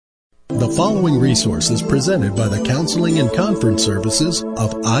The following resource is presented by the Counseling and Conference Services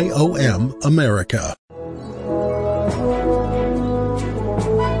of IOM America.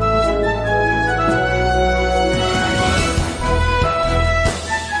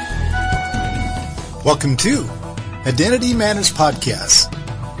 Welcome to Identity Matters Podcast.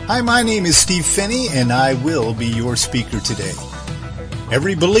 Hi, my name is Steve Finney, and I will be your speaker today.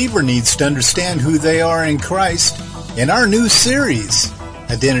 Every believer needs to understand who they are in Christ, and our new series,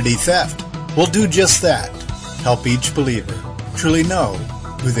 Identity Theft, will do just that, help each believer truly know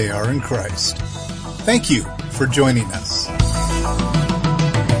who they are in Christ. Thank you for joining us.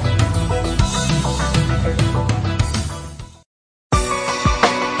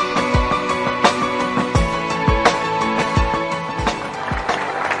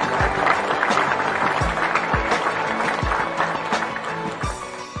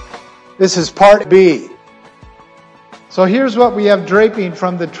 This is part B. So here's what we have draping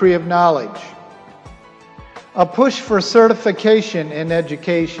from the Tree of Knowledge. A push for certification in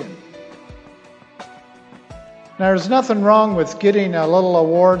education. Now there's nothing wrong with getting a little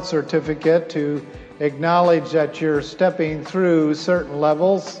award certificate to acknowledge that you're stepping through certain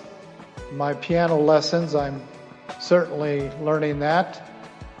levels. In my piano lessons, I'm certainly learning that.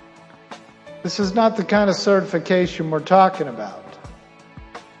 This is not the kind of certification we're talking about.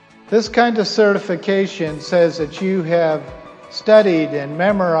 This kind of certification says that you have studied and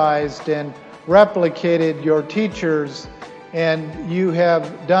memorized and replicated your teachers, and you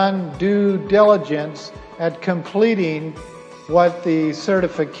have done due diligence at completing what the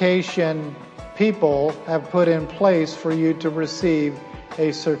certification people have put in place for you to receive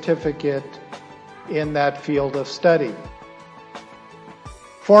a certificate in that field of study.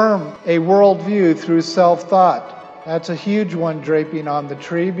 Form a worldview through self-thought. That's a huge one draping on the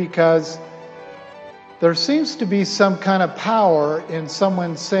tree, because there seems to be some kind of power in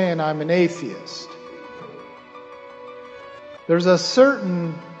someone saying, I'm an atheist. There's a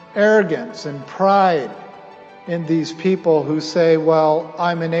certain arrogance and pride in these people who say, well,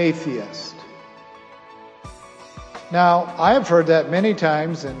 I'm an atheist. Now, I have heard that many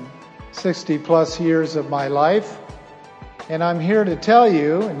times in 60 plus years of my life. And I'm here to tell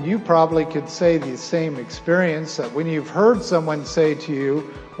you, and you probably could say the same experience, that when you've heard someone say to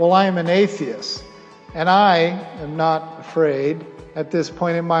you, well, I'm an atheist, and I am not afraid at this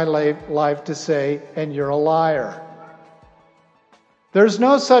point in my life to say, and you're a liar. There's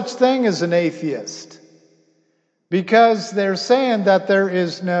no such thing as an atheist, because they're saying that there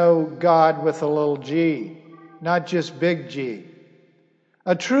is no God with a little g, not just big G.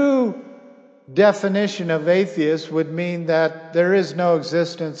 A true definition of atheist would mean that there is no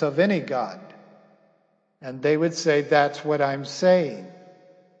existence of any God. And they would say, that's what I'm saying.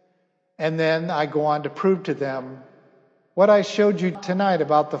 And then I go on to prove to them what I showed you tonight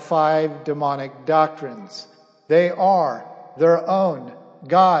about the 5 demonic doctrines. They are their own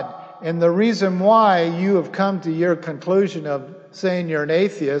God. And the reason why you have come to your conclusion of saying you're an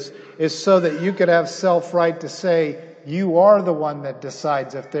atheist is so that you could have self-right to say you are the one that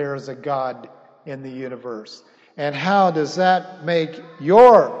decides if there is a God in the universe. And how does that make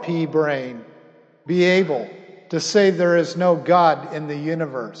your pea brain be able to say there is no God in the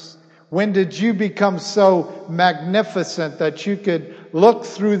universe? When did you become so magnificent that you could look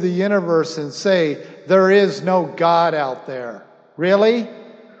through the universe and say there is no God out there? Really?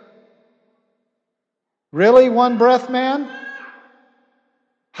 Really, one breath man?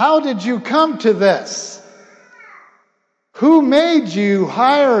 How did you come to this? Who made you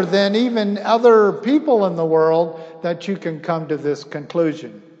higher than even other people in the world that you can come to this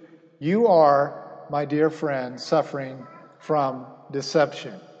conclusion? You are, my dear friend, suffering from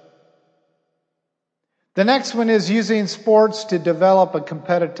deception. The next one is using sports to develop a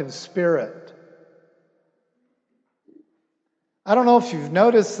competitive spirit. I don't know if you've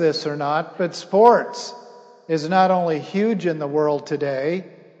noticed this or not, but sports is not only huge in the world today,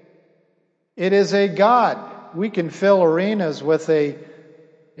 it is a god. We can fill arenas with a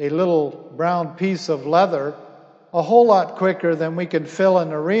little brown piece of leather a whole lot quicker than we can fill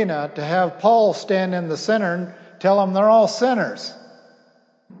an arena to have Paul stand in the center and tell them they're all sinners.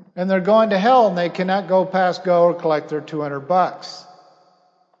 And they're going to hell and they cannot go past go or collect their $200.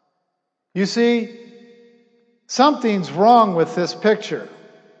 You see, something's wrong with this picture.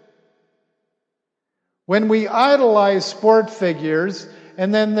 When we idolize sport figures,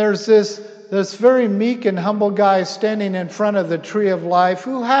 and then there's this very meek and humble guy standing in front of the tree of life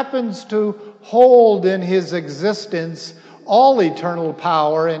who happens to hold in his existence all eternal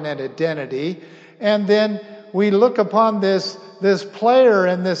power and identity. And then we look upon this player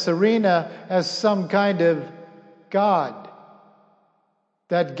in this arena as some kind of God.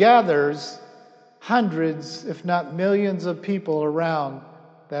 that gathers hundreds, if not millions of people around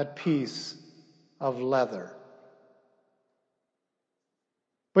that piece of leather.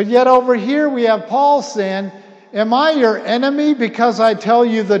 But yet over here we have Paul saying, am I your enemy because I tell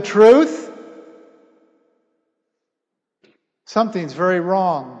you the truth? Something's very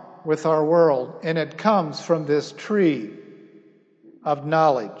wrong with our world, and it comes from this tree of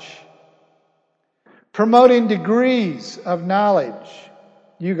knowledge. Promoting degrees of knowledge.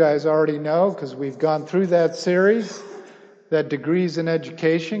 You guys already know, because we've gone through that series, that degrees in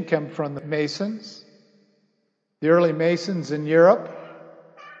education come from the Masons, the early Masons in Europe.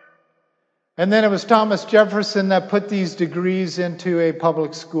 And then it was Thomas Jefferson that put these degrees into a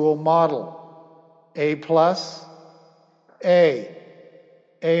public school model. A+,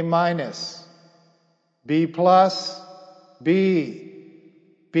 A minus, B+,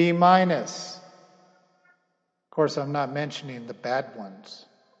 B minus. Of course, I'm not mentioning the bad ones.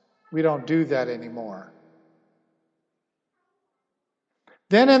 We don't do that anymore.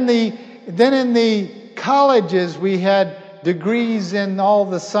 Then in the colleges, we had degrees in all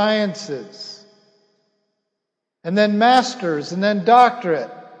the sciences. And then masters, and then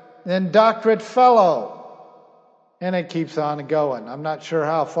doctorate, then doctorate fellow. And it keeps on going. I'm not sure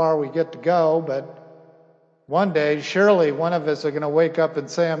how far we get to go, but one day, surely one of us are going to wake up and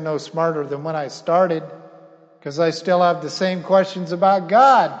say, I'm no smarter than when I started, because I still have the same questions about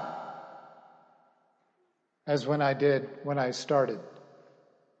God as when I did when I started.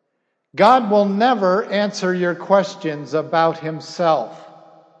 God will never answer your questions about himself.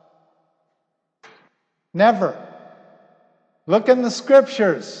 Never. Look in the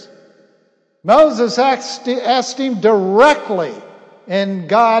scriptures. Moses asked him directly, and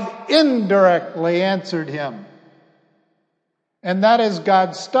God indirectly answered him. And that is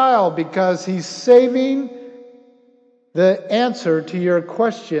God's style, because he's saving the answer to your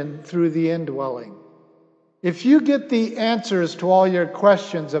question through the indwelling. If you get the answers to all your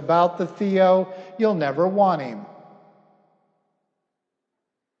questions about the Theo, you'll never want him.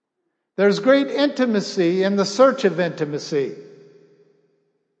 There's great intimacy in the search of intimacy.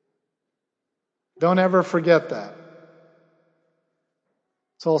 Don't ever forget that.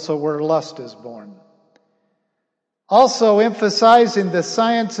 It's also where lust is born. Also emphasizing the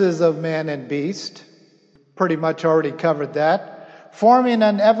sciences of man and beast. Pretty much already covered that. Forming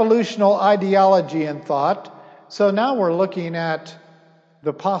an evolutional ideology and thought. So now we're looking at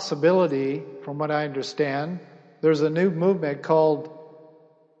the possibility, from what I understand, there's a new movement called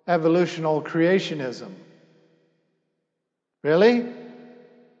evolutional creationism. Really?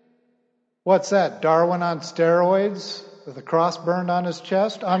 What's that? Darwin on steroids with a cross burned on his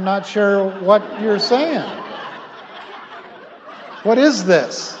chest? I'm not sure what you're saying. What is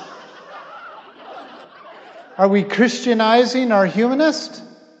this? Are we Christianizing our humanists?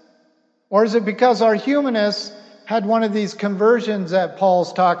 Or is it because our humanists had one of these conversions that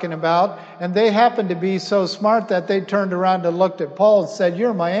Paul's talking about, and they happened to be so smart that they turned around and looked at Paul and said,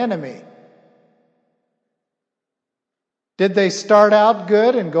 "You're my enemy"? Did they start out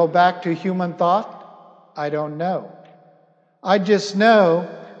good and go back to human thought? I don't know. I just know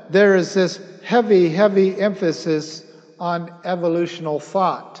there is this heavy, heavy emphasis on evolutional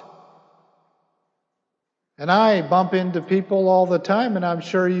thought. And I bump into people all the time, and I'm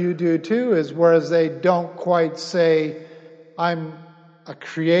sure you do too, is whereas they don't quite say, I'm a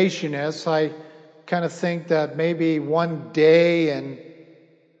creationist, I kind of think that maybe one day and,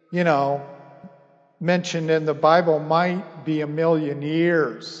 mentioned in the Bible might be 1,000,000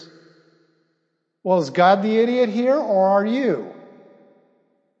 years. Well, is God the idiot here, or are you?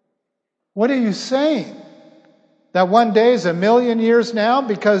 What are you saying? That one day is 1,000,000 years now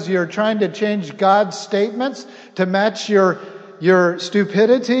because you're trying to change God's statements to match your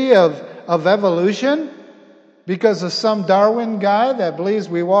stupidity of evolution? Because of some Darwin guy that believes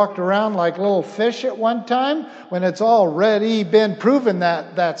we walked around like little fish at one time, when it's already been proven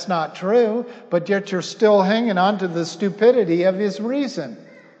that that's not true, but yet you're still hanging on to the stupidity of his reason.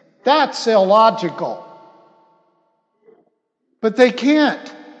 That's illogical. But they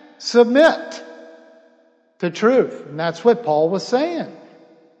can't submit to truth. And that's what Paul was saying.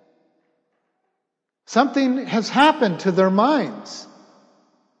 Something has happened to their minds.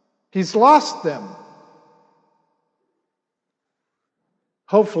 He's lost them.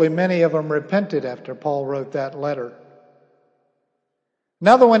 Hopefully many of them repented after Paul wrote that letter.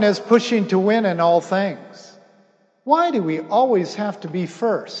 Another one is pushing to win in all things. Why do we always have to be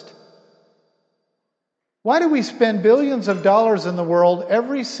first? Why do we spend billions of dollars in the world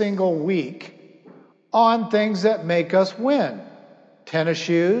every single week on things that make us win? Tennis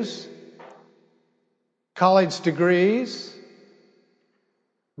shoes, college degrees,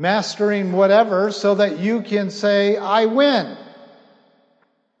 mastering whatever so that you can say, I win.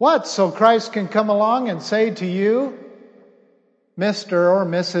 What? So Christ can come along and say to you, Mr. or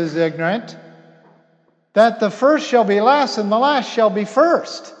Mrs. Ignorant, that the first shall be last and the last shall be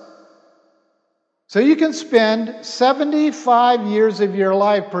first. So you can spend 75 years of your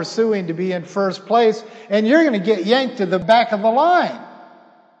life pursuing to be in first place, and you're going to get yanked to the back of the line.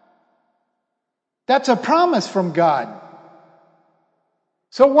 That's a promise from God.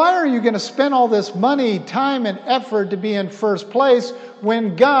 So why are you going to spend all this money, time, and effort to be in first place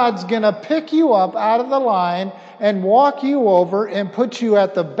when God's going to pick you up out of the line and walk you over and put you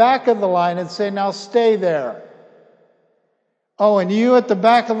at the back of the line and say, now stay there. Oh, and you at the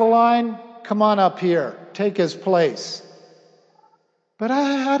back of the line, come on up here, take his place. But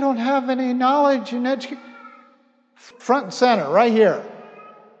I don't have any knowledge and education. Front and center, right here.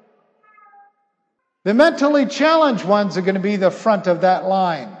 The mentally challenged ones are going to be the front of that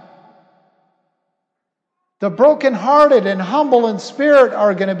line. The brokenhearted and humble in spirit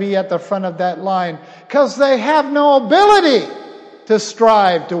are going to be at the front of that line because they have no ability to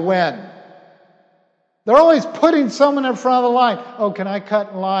strive to win. They're always putting someone in front of the line. Oh, can I cut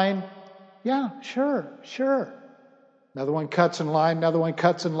in line? Yeah, sure. Another one cuts in line, another one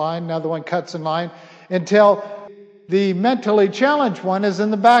cuts in line, another one cuts in line, until the mentally challenged one is in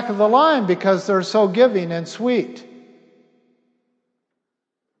the back of the line because they're so giving and sweet.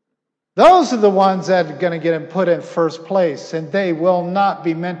 Those are the ones that are going to get put in first place, and they will not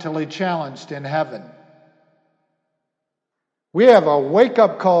be mentally challenged in heaven. We have a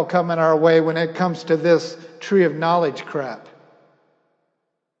wake-up call coming our way when it comes to this tree of knowledge crap.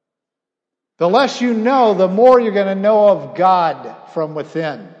 The less you know, the more you're going to know of God from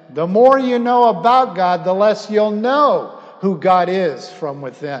within. The more you know about God, the less you'll know who God is from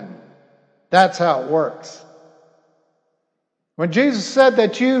within. That's how it works. When Jesus said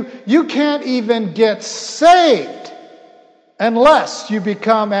that you can't even get saved unless you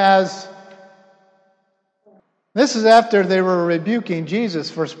become as... This is after they were rebuking Jesus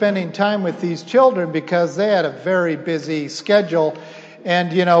for spending time with these children because they had a very busy schedule.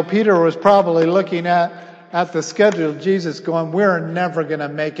 And, Peter was probably looking at the schedule of Jesus going, we're never going to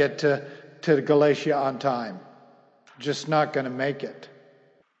make it to Galatia on time. Just not going to make it.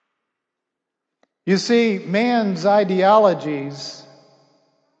 You see, man's ideologies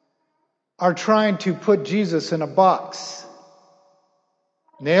are trying to put Jesus in a box.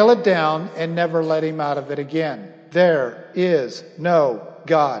 Nail it down and never let him out of it again. There is no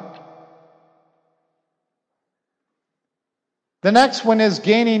God. The next one is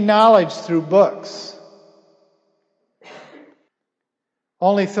gaining knowledge through books.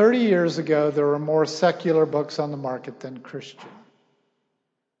 Only 30 years ago, there were more secular books on the market than Christian.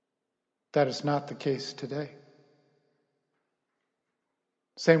 That is not the case today.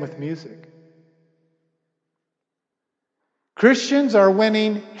 Same with music. Christians are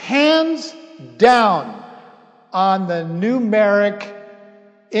winning hands down on the numeric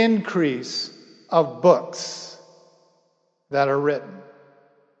increase of books that are written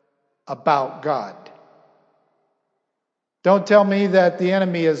about God. Don't tell me that the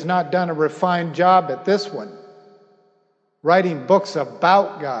enemy has not done a refined job at this one, writing books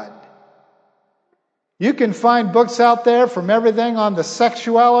about God. You can find books out there from everything on the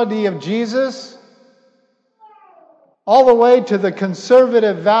sexuality of Jesus all the way to the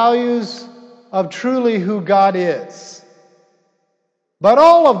conservative values of truly who God is. But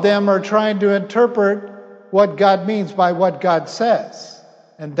all of them are trying to interpret what God means by what God says.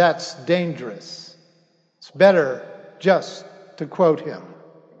 And that's dangerous. It's better just to quote him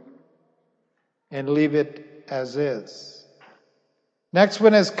and leave it as is. Next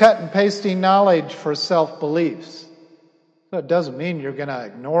one is cut and pasting knowledge for self-beliefs. So it doesn't mean you're going to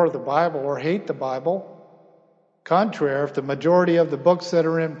ignore the Bible or hate the Bible. Contrary, if the majority of the books that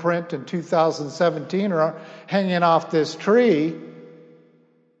are in print in 2017 are hanging off this tree,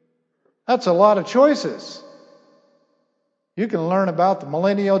 that's a lot of choices. You can learn about the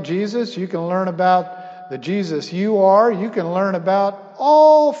millennial Jesus. You can learn about the Jesus you are. You can learn about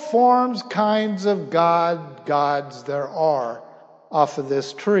all forms, kinds of gods there are off of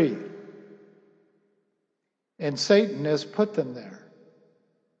this tree. And Satan has put them there.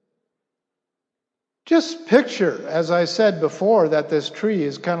 Just picture, as I said before, that this tree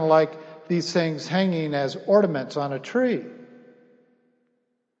is kind of like these things hanging as ornaments on a tree.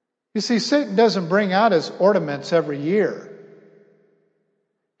 You see, Satan doesn't bring out his ornaments every year.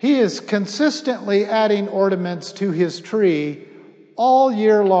 He is consistently adding ornaments to his tree all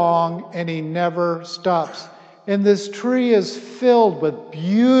year long, and he never stops. And this tree is filled with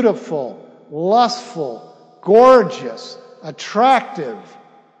beautiful, lustful, gorgeous, attractive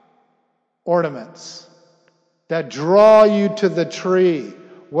ornaments that draw you to the tree.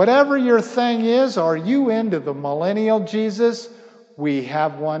 Whatever your thing is, are you into the millennial Jesus? We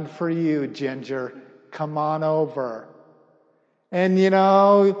have one for you, Ginger. Come on over. And you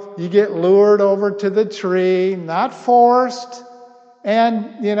get lured over to the tree, not forced.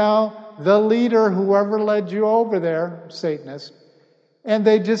 And, the leader, whoever led you over there, Satanist, and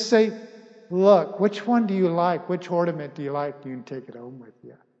they just say, look, which one do you like? Which ornament do you like? You can take it home with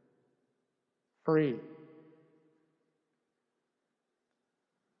you. Free.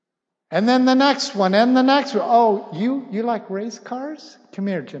 And then the next one, and the next one. Oh, you like race cars? Come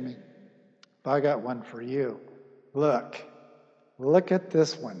here, Jimmy. I got one for you. Look at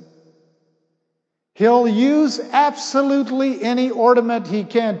this one. He'll use absolutely any ornament he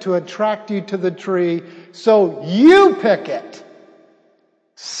can to attract you to the tree, so you pick it.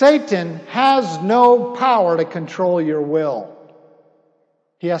 Satan has no power to control your will.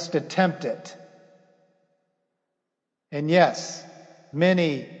 He has to tempt it. And yes,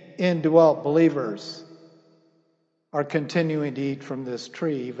 many indwelt believers are continuing to eat from this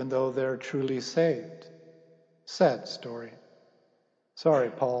tree, even though they're truly saved. Sad story. Sorry,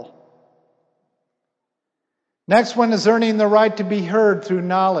 Paul. Next one is earning the right to be heard through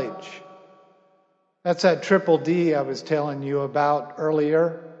knowledge. That's that triple D I was telling you about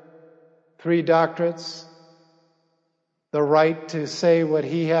earlier. 3 doctorates. The right to say what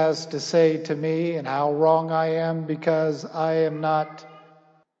he has to say to me and how wrong I am because I am not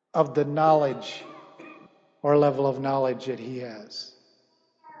of the knowledge or level of knowledge that he has.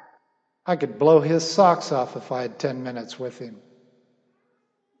 I could blow his socks off if I had 10 minutes with him.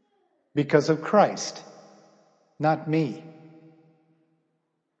 Because of Christ, not me.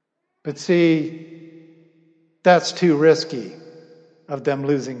 But see, that's too risky of them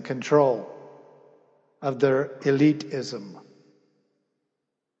losing control of their elitism.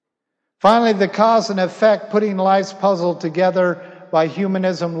 Finally, the cause and effect, putting life's puzzle together by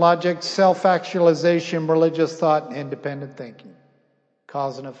humanism, logic, self-actualization, religious thought, and independent thinking.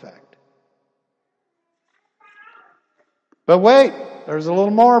 Cause and effect. But wait, there's a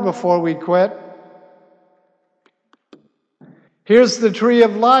little more before we quit. Here's the tree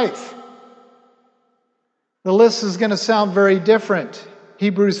of life. The list is going to sound very different.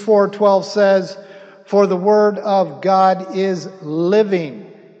 Hebrews 4:12 says, "For the word of God is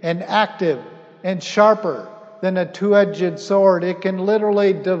living and active and sharper than a two-edged sword." It can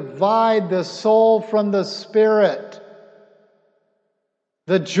literally divide the soul from the spirit,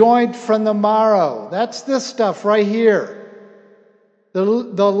 the joint from the marrow. That's this stuff right here. The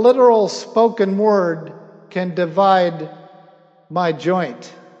literal spoken word can divide my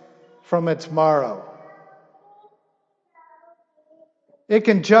joint from its marrow. It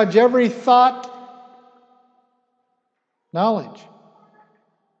can judge every thought, knowledge,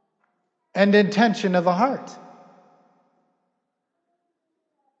 and intention of the heart.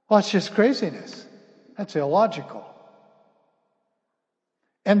 Well, it's just craziness. That's illogical.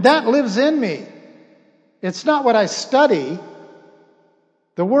 And that lives in me. It's not what I study.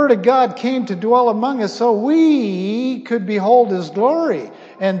 The Word of God came to dwell among us so we could behold His glory.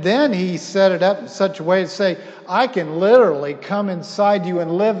 And then He set it up in such a way to say, I can literally come inside you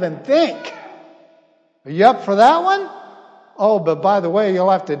and live and think. Are you up for that one? Oh, but by the way, you'll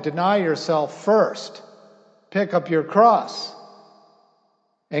have to deny yourself first. Pick up your cross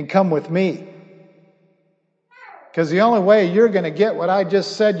and come with me. Because the only way you're going to get what I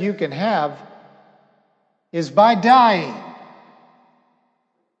just said you can have is by dying.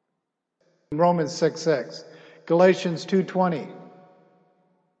 Romans 6:6, Galatians 2:20.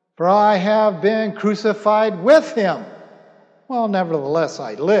 For I have been crucified with him. Well, nevertheless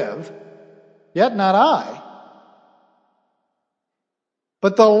I live, yet not I.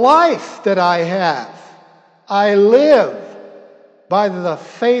 But the life that I have, I live by the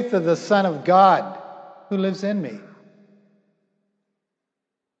faith of the Son of God who lives in me.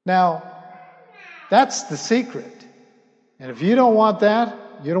 Now, that's the secret. And if you don't want that,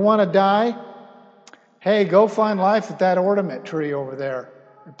 you don't want to die, hey, go find life at that ornament tree over there.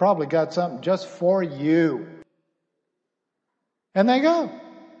 It probably got something just for you. And they go.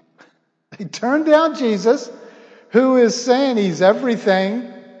 They turn down Jesus, who is saying he's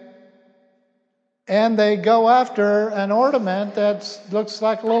everything, and they go after an ornament that looks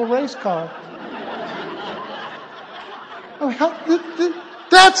like a little race car.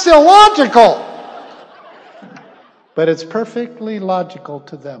 That's illogical. But it's perfectly logical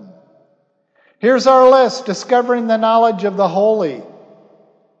to them. Here's our list. Discovering the knowledge of the holy.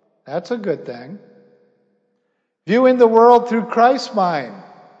 That's a good thing. Viewing the world through Christ's mind.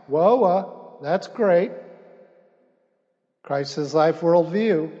 Whoa, that's great. Christ's life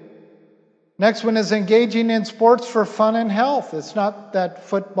worldview. Next one is engaging in sports for fun and health. It's not that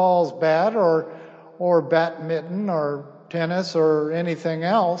football's bad or badminton or tennis or anything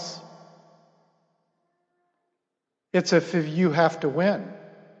else. It's if you have to win.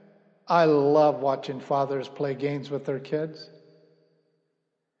 I love watching fathers play games with their kids.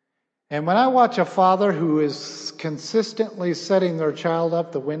 And when I watch a father who is consistently setting their child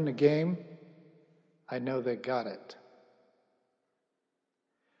up to win the game, I know they got it.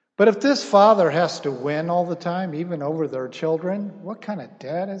 But if this father has to win all the time, even over their children, what kind of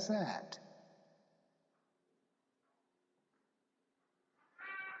dad is that?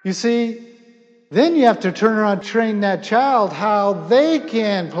 You see, then you have to turn around and train that child how they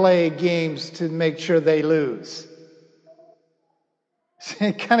can play games to make sure they lose.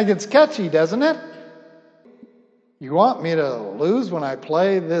 It kind of gets catchy, doesn't it? You want me to lose when I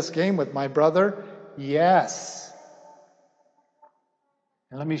play this game with my brother? Yes.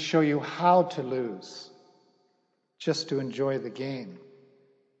 And let me show you how to lose, just to enjoy the game.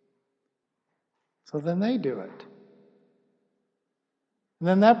 So then they do it. And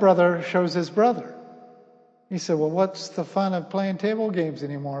then that brother shows his brother. He said, well, what's the fun of playing table games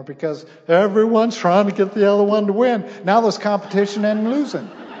anymore? Because everyone's trying to get the other one to win. Now there's competition and losing.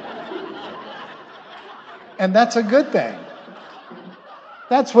 And that's a good thing.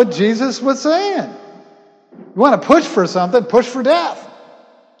 That's what Jesus was saying. You want to push for something, push for death.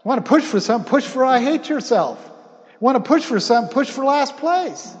 You want to push for something, push for I hate yourself. You want to push for something, push for last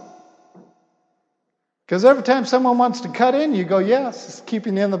place. Because every time someone wants to cut in, you go, yes, it's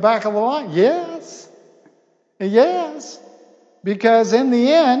keeping you in the back of the line. Yes. Yes. Because in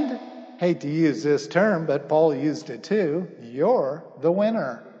the end, hate to use this term, but Paul used it too, you're the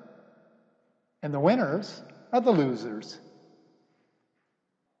winner. And the winners are the losers.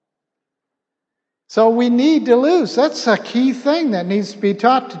 So we need to lose. That's a key thing that needs to be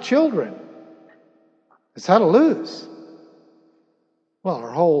taught to children. It's how to lose. Well,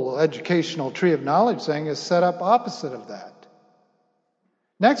 our whole educational tree of knowledge thing is set up opposite of that.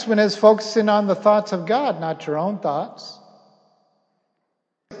 Next one is focusing on the thoughts of God, not your own thoughts.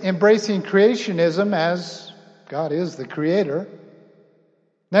 Embracing creationism as God is the creator.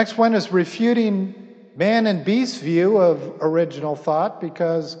 Next one is refuting man and beast view of original thought,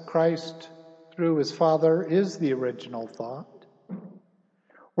 because Christ, through his Father, is the original thought.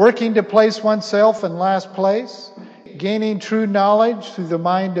 Working to place oneself in last place. Gaining true knowledge through the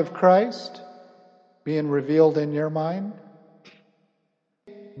mind of Christ, being revealed in your mind.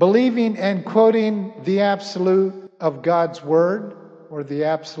 Believing and quoting the absolute of God's word, or the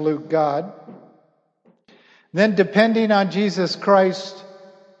absolute God. Then depending on Jesus Christ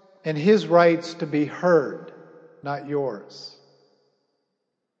and his rights to be heard, not yours.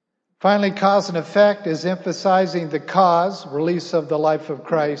 Finally, cause and effect is emphasizing the cause, release of the life of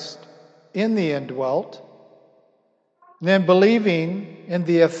Christ in the indwelt. Then believing in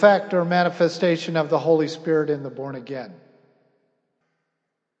the effect or manifestation of the Holy Spirit in the born again.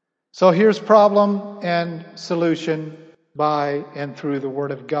 So here's problem and solution by and through the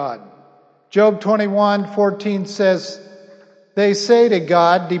Word of God. Job 21:14 says, they say to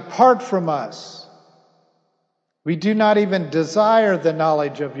God, depart from us. We do not even desire the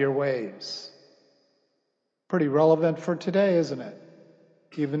knowledge of your ways. Pretty relevant for today, isn't it?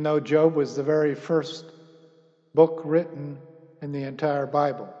 Even though Job was the very first book written in the entire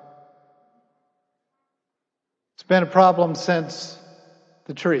Bible. It's been a problem since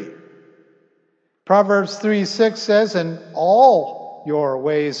the tree. Proverbs 3:6 says, in all your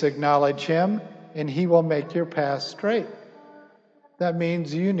ways acknowledge him, and he will make your path straight. That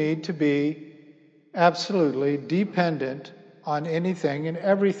means you need to be absolutely dependent on anything and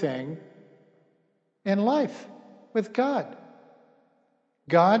everything in life with God.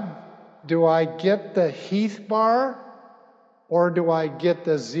 God, do I get the Heath bar or do I get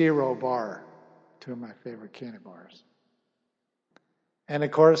the Zero bar? Two of my favorite candy bars. And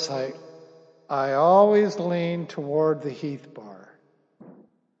of course, I always lean toward the Heath bar.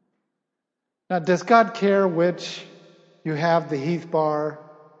 Now, does God care which you have, the Heath bar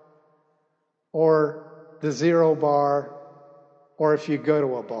or the Zero bar, or if you go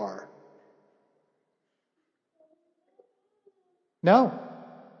to a bar? No.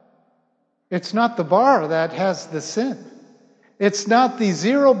 It's not the bar that has the sin. It's not the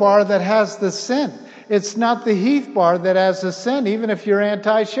Zero bar that has the sin. It's not the Heath bar that has the sin, even if you're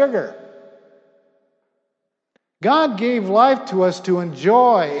anti-sugar. God gave life to us to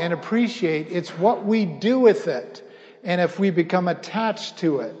enjoy and appreciate. It's what we do with it. And if we become attached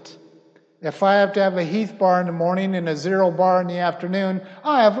to it. If I have to have a Heath bar in the morning and a Zero bar in the afternoon,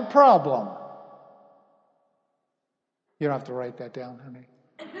 I have a problem. You don't have to write that down, honey.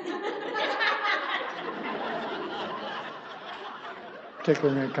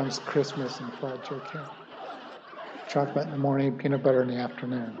 particularly when it comes to Christmas and fudge. Okay. Chocolate in the morning, peanut butter in the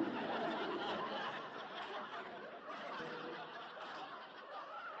afternoon.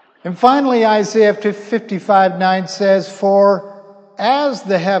 And finally, Isaiah 55:9 says, "For as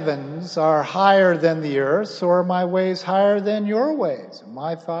the heavens are higher than the earth, so are my ways higher than your ways, and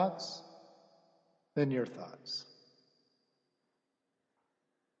my thoughts than your thoughts."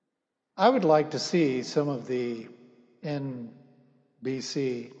 I would like to see some of the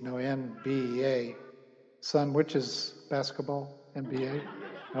NBA, son, which is basketball, NBA?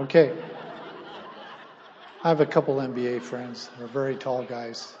 Okay. I have a couple NBA friends. They're very tall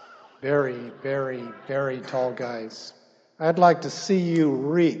guys. Very, very, very tall guys. I'd like to see you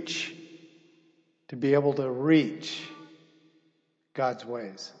reach, to be able to reach God's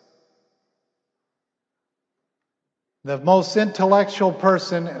ways. The most intellectual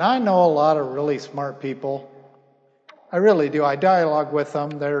person, and I know a lot of really smart people. I really do. I dialogue with them.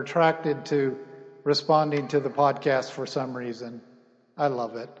 They're attracted to responding to the podcast for some reason. I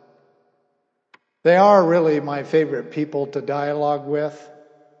love it. They are really my favorite people to dialogue with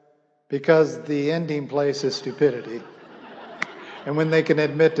because the ending place is stupidity. And when they can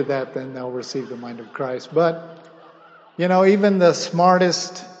admit to that, then they'll receive the mind of Christ. But, even the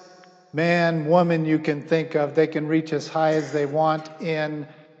smartest man, woman you can think of, they can reach as high as they want in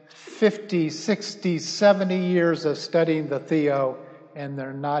 50, 60, 70 years of studying the Theo, and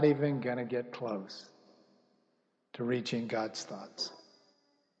they're not even going to get close to reaching God's thoughts.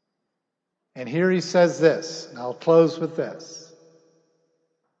 And here he says this, and I'll close with this.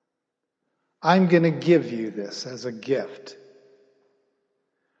 I'm going to give you this as a gift.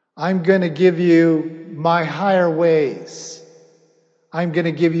 I'm going to give you my higher ways. I'm going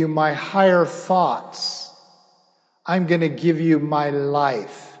to give you my higher thoughts. I'm going to give you my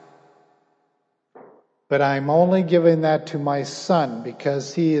life. But I'm only giving that to my son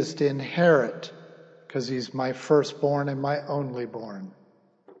because he is to inherit, because he's my firstborn and my only born.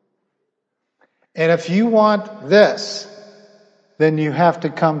 And if you want this, then you have to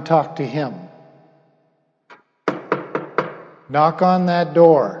come talk to him. Knock on that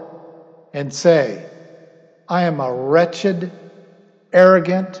door and say, I am a wretched,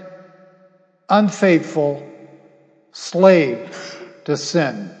 arrogant, unfaithful slave to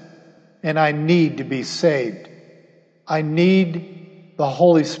sin, and I need to be saved. I need the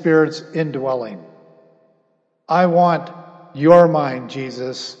Holy Spirit's indwelling. I want your mind,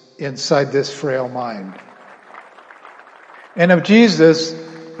 Jesus, inside this frail mind. And if Jesus,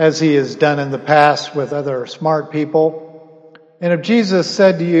 as he has done in the past with other smart people, and if Jesus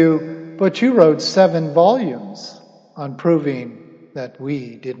said to you, but you wrote 7 volumes on proving that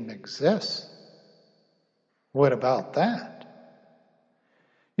we didn't exist, what about that?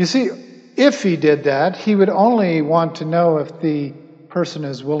 You see, if he did that, he would only want to know if the person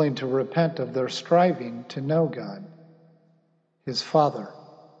is willing to repent of their striving to know God, his Father.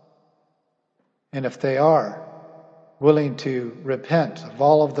 And if they are willing to repent of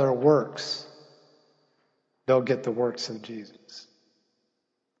all of their works, they'll get the works of Jesus.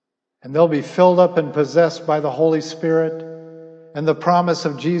 And they'll be filled up and possessed by the Holy Spirit and the promise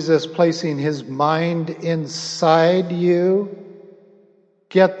of Jesus placing his mind inside you.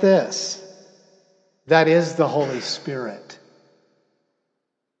 Get this. That is the Holy Spirit.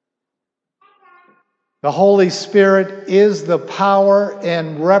 The Holy Spirit is the power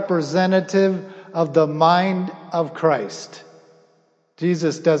and representative of the mind of Christ.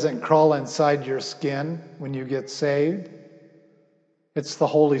 Jesus doesn't crawl inside your skin when you get saved. It's the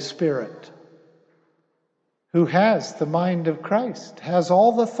Holy Spirit who has the mind of Christ, has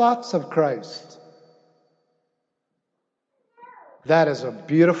all the thoughts of Christ. That is a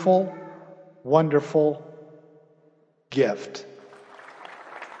beautiful, wonderful gift.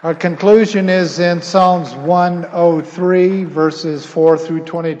 Our conclusion is in Psalms 103, verses 4 through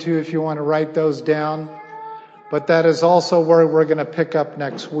 22, if you want to write those down. But that is also where we're going to pick up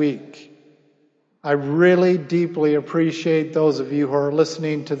next week. I really deeply appreciate those of you who are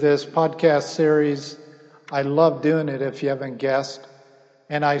listening to this podcast series. I love doing it if you haven't guessed.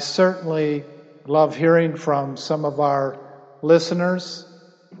 And I certainly love hearing from some of our listeners.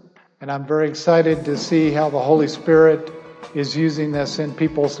 And I'm very excited to see how the Holy Spirit is using this in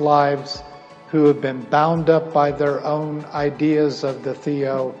people's lives who have been bound up by their own ideas of the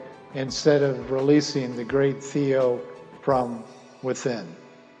Theo instead of releasing the great Theo from within.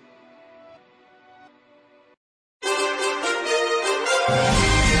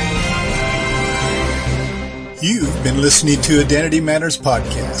 You've been listening to Identity Matters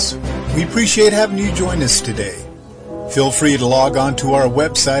Podcast. We appreciate having you join us today. Feel free to log on to our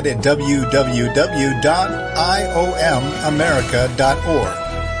website at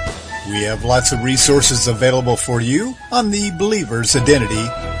www.iomamerica.org. We have lots of resources available for you on the believer's identity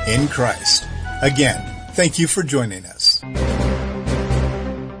in Christ. Again, thank you for joining us.